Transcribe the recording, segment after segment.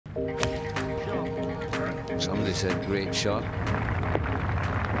Somebody said great shot.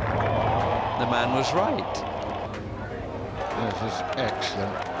 The man was right. This is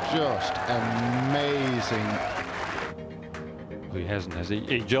excellent. Just amazing. He hasn't, has he?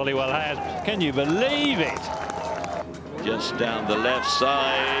 He jolly well has. Can you believe it? Just down the left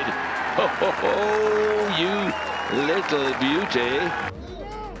side. Ho, ho, ho, you little beauty.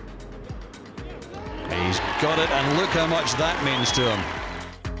 He's got it, and look how much that means to him.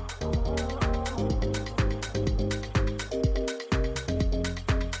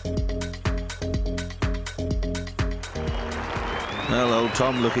 Well, old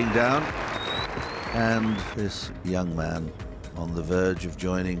Tom looking down, and this young man on the verge of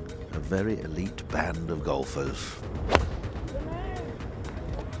joining a very elite band of golfers.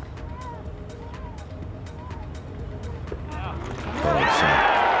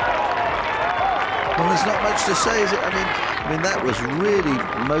 Well, there's not much to say, is it? I mean, that was really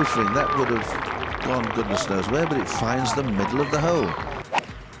motoring. That would have gone goodness knows where, but it finds the middle of the hole.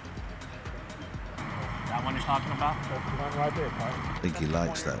 That one you're talking about? That's the one right there, I think he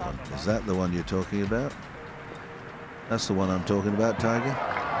likes that one. Is that the one you're talking about? That's the one I'm talking about, Tiger.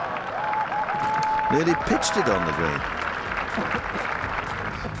 Nearly pitched it on the green.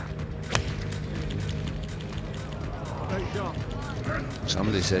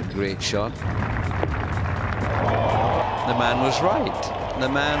 Somebody said great shot. The man was right. The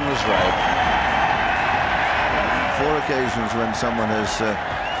man was right. 4 occasions when someone has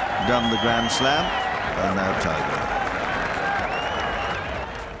done the Grand Slam, and now Tiger.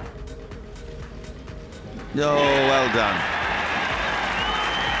 Oh, well done.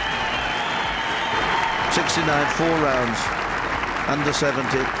 69, 4 rounds, under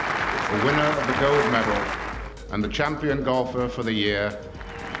 70. The winner of the gold medal and the champion golfer for the year,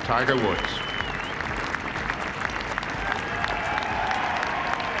 Tiger Woods.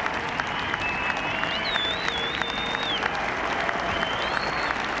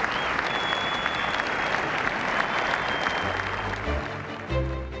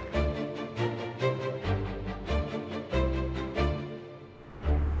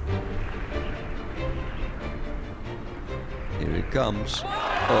 Here it comes.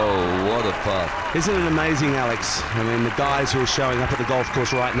 Oh, what a putt. Isn't it amazing, Alex? I mean, the guys who are showing up at the golf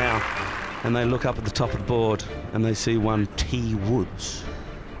course right now, and they look up at the top of the board and they see one T. Woods.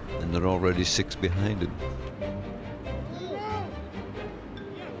 And they're already 6 behind him.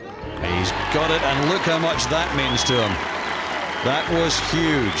 He's got it, and look how much that means to him. That was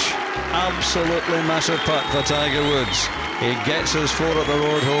huge. Absolutely massive putt for Tiger Woods. He gets his 4 at the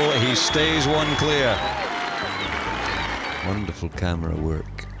road hole. He stays 1 clear. Wonderful camera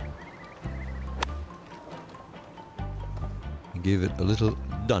work. He gave it a little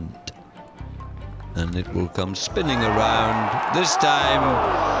dunt, and it will come spinning around. This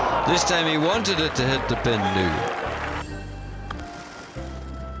time he wanted it to hit the pin,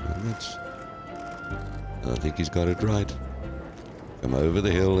 I think he's got it right. Come over the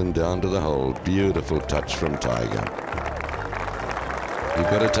hill and down to the hole. Beautiful touch from Tiger. You've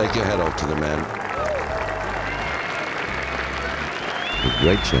got to take your hat off to the man. A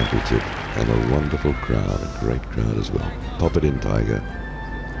great championship and a wonderful crowd, a great crowd as well. Pop it in, Tiger.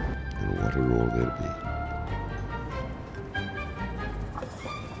 And what a roar there'll be.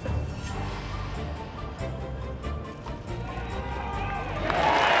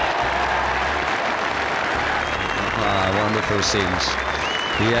 Wonderful scenes.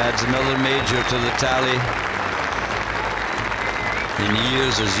 He adds another major to the tally. In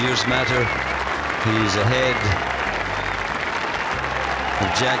years, as years matter, he's ahead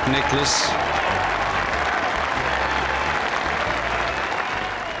of Jack Nicklaus.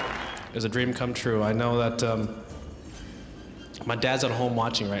 It was a dream come true. I know that my dad's at home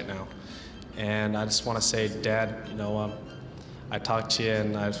watching right now, and I just want to say, Dad, you know, I talked to you,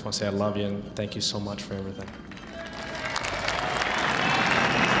 and I just want to say I love you, and thank you so much for everything.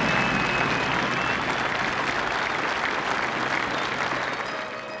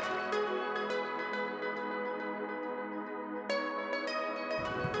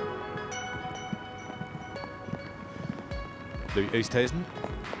 Easthazen.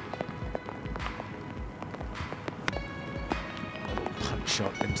 Punch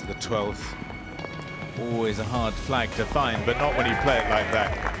shot into the 12th. Always a hard flag to find, but not when you play it like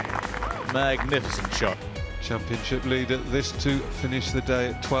that. Magnificent shot. Championship leader, this to finish the day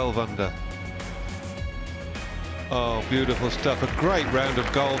at 12 under. Oh, beautiful stuff. A great round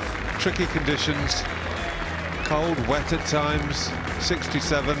of golf. Tricky conditions. Cold, wet at times.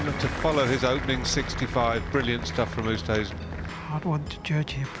 67 to follow his opening 65. Brilliant stuff from Easthazen. Hard one to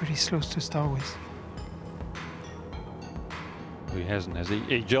judge here, pretty slow to start with. He hasn't, has he?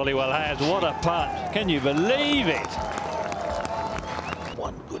 He jolly well has. What a putt. Can you believe it?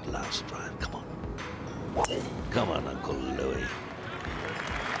 One good last drive. Come on. Come on, Uncle Louis.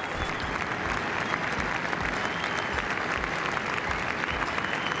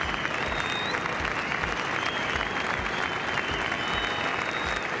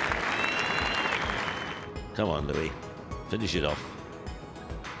 Come on, Louis. Finish it off.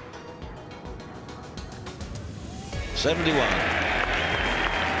 71.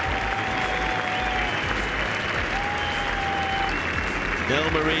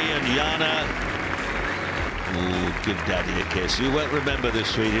 Del Marie and Yana. Ooh, give Daddy a kiss. You won't remember this,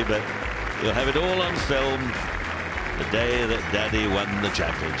 sweetie, but you'll have it all on film the day that Daddy won the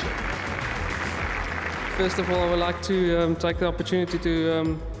championship. First of all, I would like to take the opportunity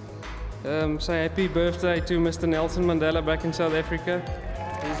to say happy birthday to Mr. Nelson Mandela back in South Africa.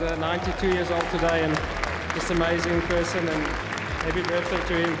 He's 92 years old today and just an amazing person, and happy birthday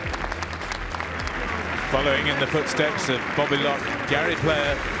to him. Following in the footsteps of Bobby Locke, Gary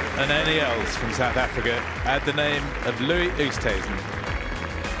Player and any else from South Africa, add the name of Louis Oosthuizen.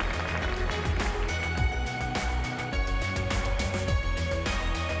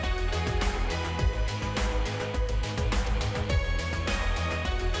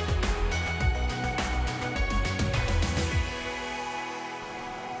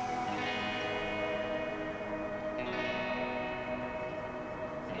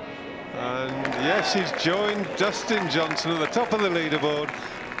 And yes, he's joined Dustin Johnson at the top of the leaderboard.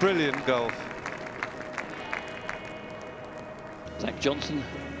 Brilliant golf. Zach Johnson,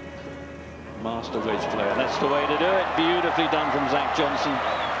 master wedge player. That's the way to do it. Beautifully done from Zach Johnson.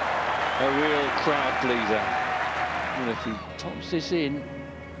 A real crowd pleaser. And if he tops this in,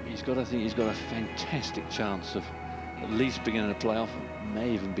 I think he's got a fantastic chance of at least being in a playoff, may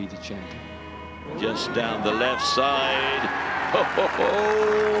even be the champion. Just down the left side.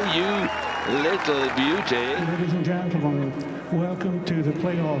 Oh, you little beauty. Ladies and gentlemen, welcome to the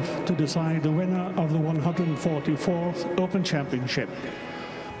playoff to decide the winner of the 144th Open Championship.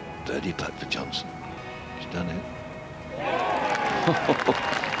 Birdie putt for Johnson. He's done it.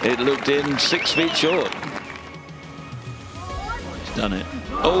 It looked in 6 feet short. He's done it.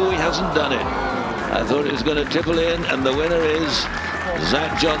 Oh, he hasn't done it. I thought it was going to triple in, and the winner is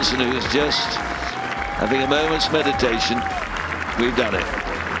Zach Johnson, who's just having a moment's meditation. We've done it.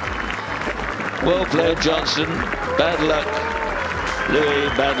 Well played, Johnson. Bad luck, Louis.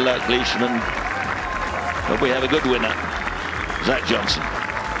 Bad luck, Leishman. But we have a good winner, Zach Johnson.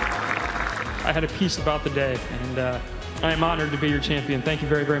 I had a piece about the day, and I am honored to be your champion. Thank you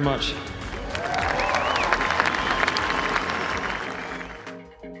very, very much.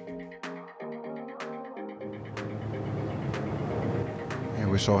 Here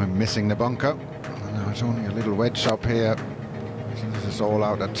we saw him missing the bunker. And now it's only a little wedge shop here. This is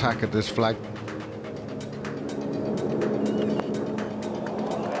all-out attack at this flag.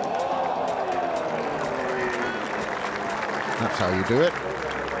 That's how you do it.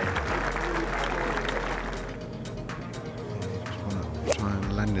 Just want to try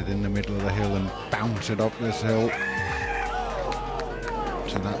and land it in the middle of the hill and bounce it up this hill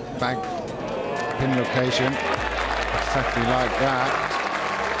to that bag pin location. Exactly like that.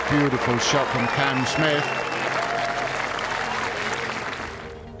 Beautiful shot from Cam Smith.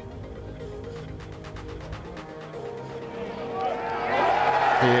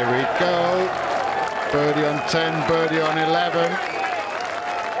 Here we go. Birdie on 10, birdie on 11.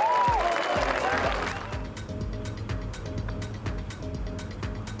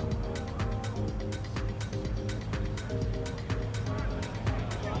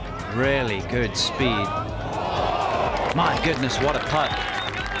 Really good speed. My goodness, what a putt.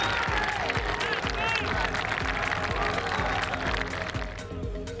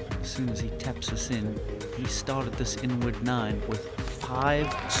 As soon as he taps us in, he started this inward 9 with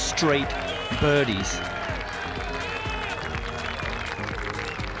 5 straight birdies.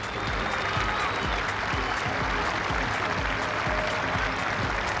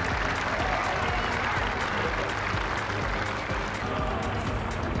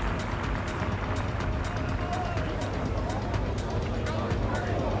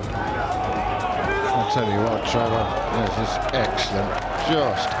 I'll tell you what, Trevor, this is excellent.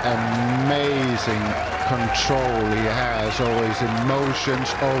 Just amazing control he has over his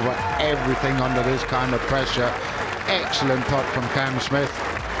emotions, over everything under this kind of pressure. Excellent putt from Cam Smith.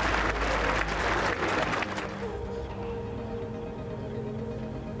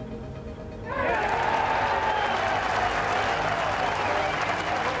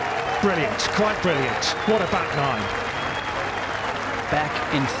 Brilliant, quite brilliant. What a back 9.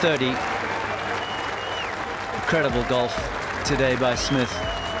 Back in 30. Incredible golf. today by Smith.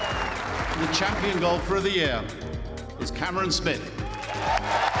 The champion golfer of the year is Cameron Smith.